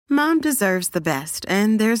Mom deserves the best,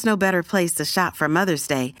 and there's no better place to shop for Mother's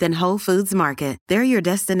Day than Whole Foods Market. They're your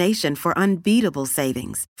destination for unbeatable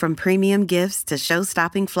savings, from premium gifts to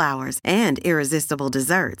show-stopping flowers and irresistible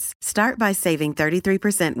desserts. Start by saving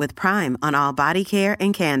 33% with Prime on all body care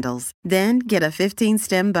and candles. Then get a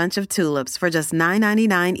 15-stem bunch of tulips for just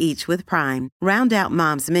 $9.99 each with Prime. Round out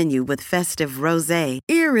Mom's menu with festive rosé,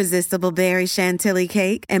 irresistible berry chantilly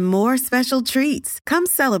cake, and more special treats. Come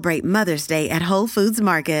celebrate Mother's Day at Whole Foods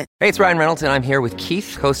Market. Hey, it's Ryan Reynolds, and I'm here with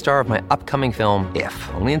Keith, co-star of my upcoming film, If,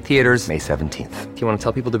 only in theaters May 17th. Do you want to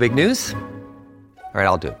tell people the big news? All right,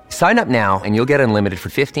 I'll do it. Sign up now and you'll get unlimited for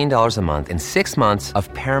 $15 a month and 6 months of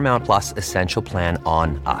Paramount Plus Essential Plan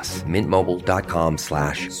on us.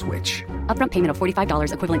 MintMobile.com/switch. Upfront payment of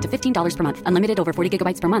 $45 equivalent to $15 per month. Unlimited over 40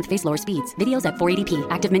 gigabytes per month. Face lower speeds. Videos at 480p.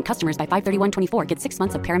 Active Mint customers by 531.24 get 6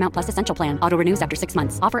 months of Paramount Plus Essential Plan. Auto renews after 6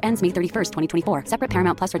 months. Offer ends May 31st, 2024. Separate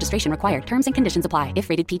Paramount Plus registration required. Terms and conditions apply if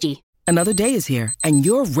rated PG. Another day is here, and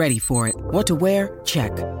you're ready for it. What to wear?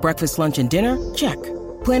 Check. Breakfast, lunch, and dinner? Check.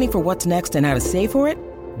 Planning for what's next and how to save for it?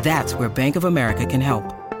 That's where Bank of America can help.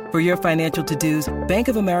 For your financial to-dos, Bank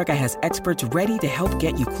of America has experts ready to help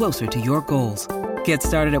get you closer to your goals. Get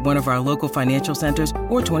started at one of our local financial centers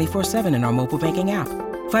or 24/7 in our mobile banking app.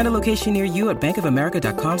 Find a location near you at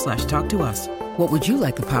bankofamerica.com/talktous. What would you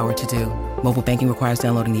like the power to do? Mobile banking requires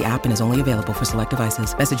downloading the app and is only available for select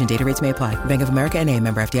devices. Message and data rates may apply. Bank of America N.A.,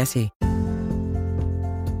 member FDIC.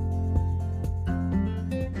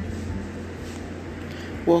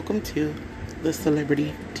 Welcome to the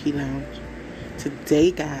Celebrity Tea Lounge.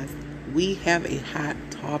 Today, guys, we have a hot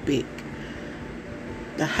topic.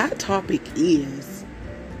 The hot topic is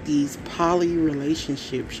these poly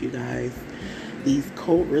relationships, you guys. These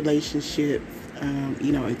cult relationships.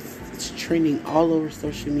 It's trending all over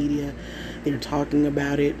social media. They're talking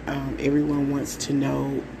about it. Everyone wants to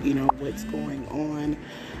know, what's going on.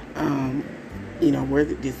 Where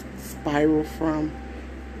did this spiral from?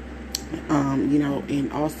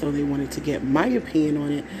 And also they wanted to get my opinion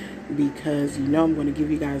on it because, I'm going to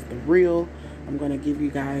give you guys the real. I'm going to give you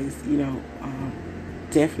guys,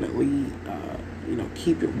 definitely,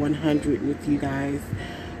 keep it 100 with you guys.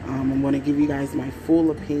 I'm going to give you guys my full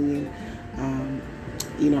opinion.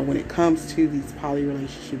 When it comes to these poly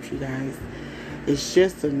relationships, you guys, it's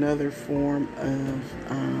just another form of,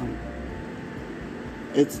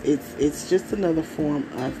 it's just another form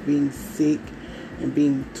of being sick and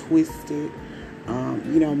being twisted.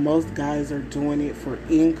 Most guys are doing it for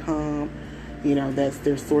income. That's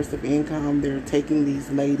their source of income. They're taking these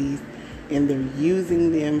ladies and they're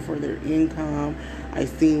using them for their income. I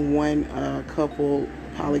seen one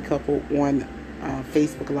poly couple on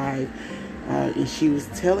Facebook Live, and she was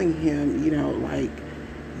telling him,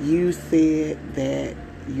 you said that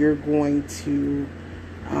you're going to,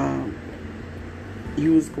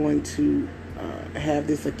 you was going to have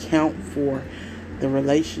this account for the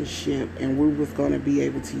relationship, and we was going to be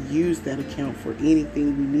able to use that account for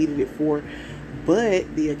anything we needed it for, but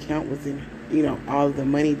the account was in, all of the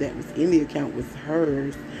money that was in the account was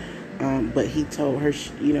hers, but he told her,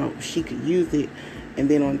 she could use it, and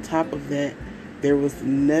then on top of that, there was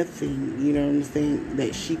nothing,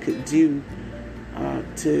 that she could do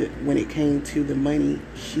to, when it came to the money.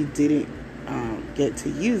 She didn't get to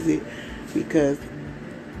use it because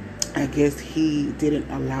I guess he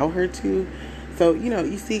didn't allow her to. So,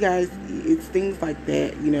 you see, guys, it's things like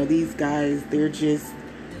that. These guys, they're just,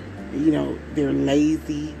 they're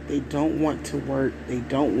lazy. They don't want to work. They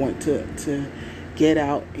don't want to get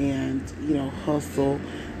out and, hustle.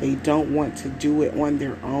 They don't want to do it on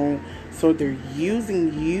their own. So they're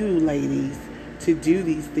using you, ladies, to do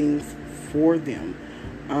these things for them.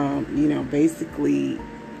 Basically,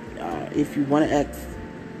 if you want to ask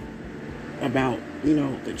about,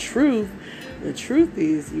 the truth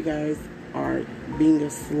is you guys are being a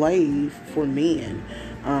slave for men.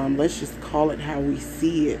 Let's just call it how we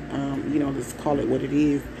see it. Let's call it what it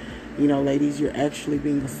is. Ladies, you're actually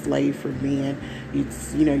being a slave for men. You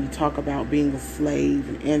talk about being a slave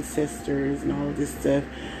and ancestors and all of this stuff,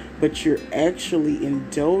 but you're actually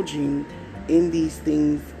indulging in these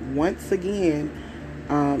things once again.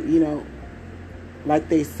 Like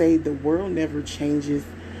they say, the world never changes.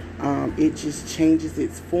 It just changes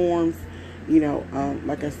its forms.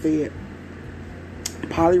 Like I said,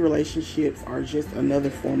 poly relationships are just another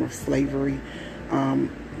form of slavery.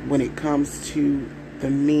 When it comes to the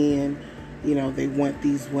men, they want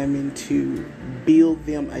these women to build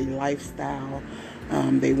them a lifestyle.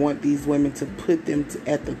 They want these women to put them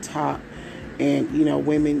at the top. And,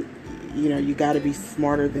 women, you got to be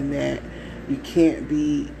smarter than that. You can't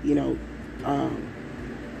be,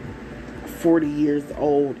 40 years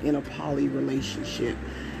old in a poly relationship.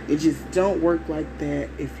 It just don't work like that.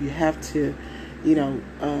 If you have to, you know,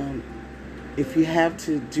 if you have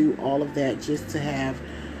to do all of that just to have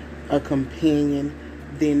a companion,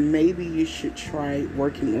 then maybe you should try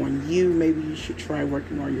working on you. Maybe you should try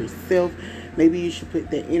working on yourself. Maybe you should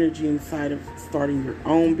put that energy inside of starting your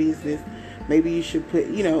own business. Maybe you should put,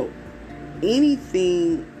 you know,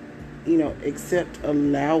 anything, you know, except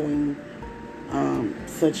allowing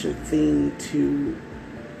such a thing to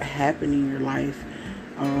happen in your life.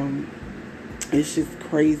 It's just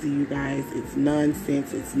crazy, you guys. It's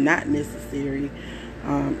nonsense. It's not necessary.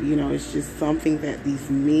 You know, it's just something that these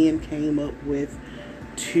men came up with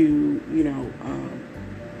to, you know,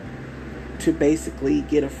 to basically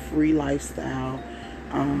get a free lifestyle,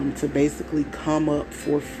 to basically come up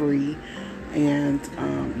for free. And,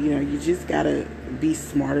 you know, you just got to be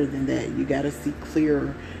smarter than that. You got to see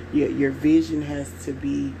clearer. Your vision has to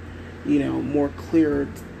be, you know, more clearer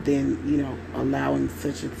than, you know, allowing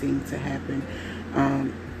such a thing to happen.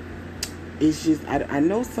 It's just, I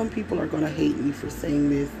know some people are going to hate me for saying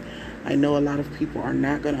this. I know a lot of people are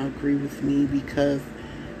not going to agree with me because,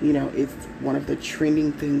 you know, it's one of the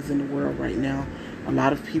trending things in the world right now. A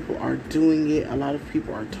lot of people are doing it. A lot of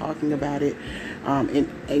people are talking about it.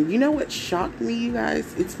 And you know what shocked me, you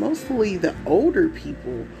guys? It's mostly the older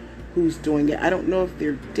people who's doing it. I don't know if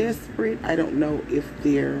they're desperate. I don't know if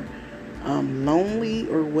they're lonely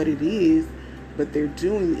or what it is, but they're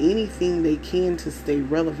doing anything they can to stay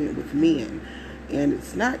relevant with men. And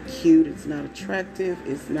it's not cute. It's not attractive.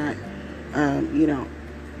 It's not, you know,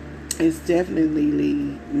 it's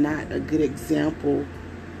definitely not a good example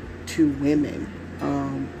to women.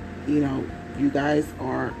 You know, you guys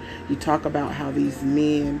you talk about how these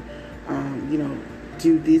men, you know,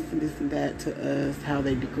 do this and this and that to us, how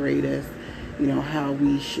they degrade us, you know, how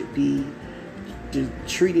we should be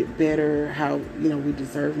treated better, how, you know, we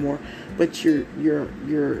deserve more. But you're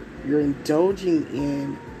indulging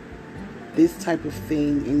in this type of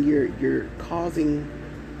thing, and you're causing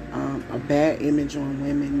a bad image on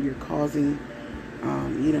women. You're causing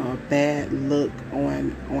you know, a bad look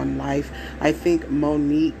on life. I think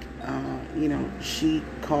Monique, you know, she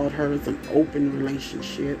called hers an open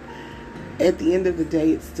relationship. At the end of the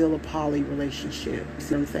day, it's still a poly relationship.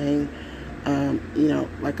 See what I'm saying? You know,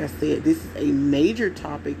 like I said, this is a major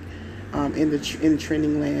topic in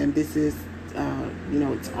trending land. This is, you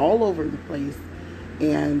know, it's all over the place,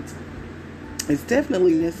 and it's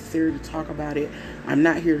definitely necessary to talk about it. I'm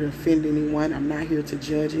not here to offend anyone. I'm not here to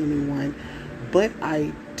judge anyone. But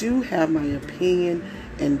I do have my opinion,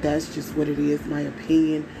 and that's just what it is, my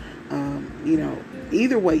opinion. You know,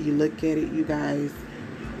 either way you look at it, you guys,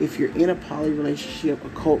 if you're in a poly relationship, a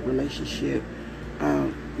cult relationship,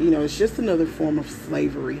 you know, it's just another form of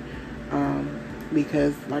slavery.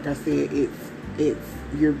 Because, like I said, it's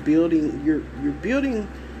you're building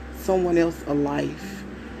someone else a life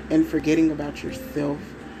and forgetting about yourself.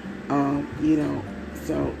 You know,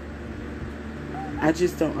 so I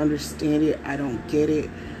just don't understand it. I don't get it.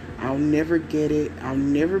 I'll never get it. I'll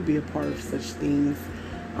never be a part of such things.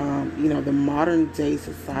 You know, the modern day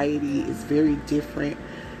society is very different.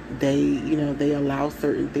 They allow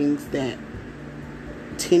certain things that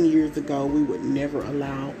 10 years ago we would never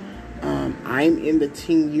allow. I'm in the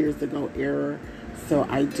 10 years ago era, so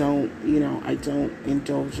I don't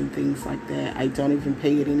indulge in things like that. I don't even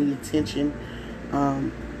pay it any attention.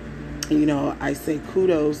 You know, I say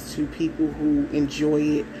kudos to people who enjoy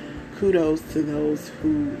it. Kudos to those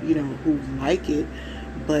who like it.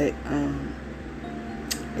 But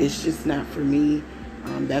it's just not for me.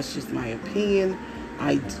 That's just my opinion.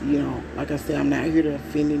 Like I said, I'm not here to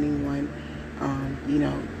offend anyone. You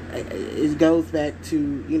know, it goes back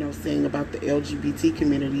to, you know, saying about the LGBT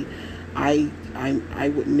community.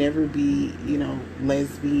 I would never be, you know,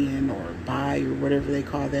 lesbian or bi or whatever they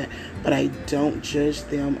call that, but I don't judge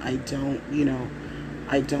them. I don't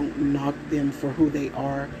knock them for who they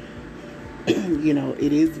are. You know,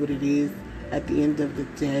 it is what it is. At the end of the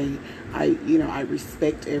day, I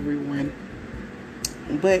respect everyone.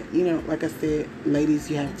 But, you know, like I said, ladies,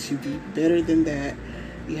 you have to be better than that.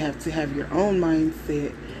 You have to have your own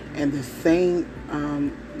mindset, and the same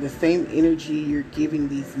energy you're giving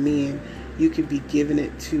these men, you could be giving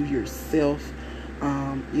it to yourself.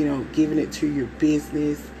 You know, giving it to your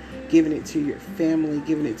business, giving it to your family,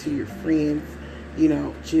 giving it to your friends. You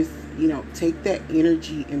know, just, you know, take that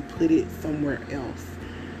energy and put it somewhere else.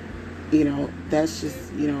 You know, that's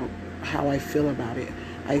just, you know, how I feel about it.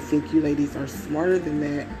 I think you ladies are smarter than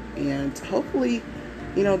that, and hopefully,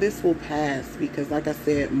 you know, this will pass, because like I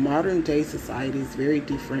said, modern day society is very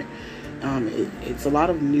different. It's a lot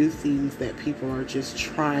of new things that people are just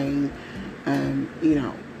trying, you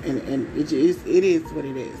know, and it is what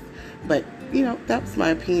it is. But that was my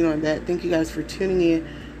opinion on that. Thank you guys for tuning in.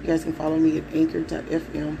 You guys can follow me at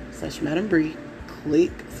anchor.fm/Madam Bree.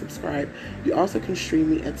 Click subscribe. You also can stream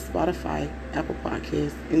me at Spotify, Apple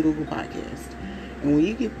Podcasts, and Google Podcasts. And when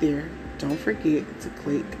you get there, don't forget to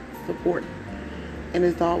click support. And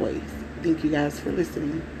as always, thank you guys for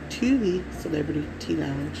listening to the Celebrity Tea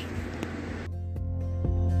Lounge.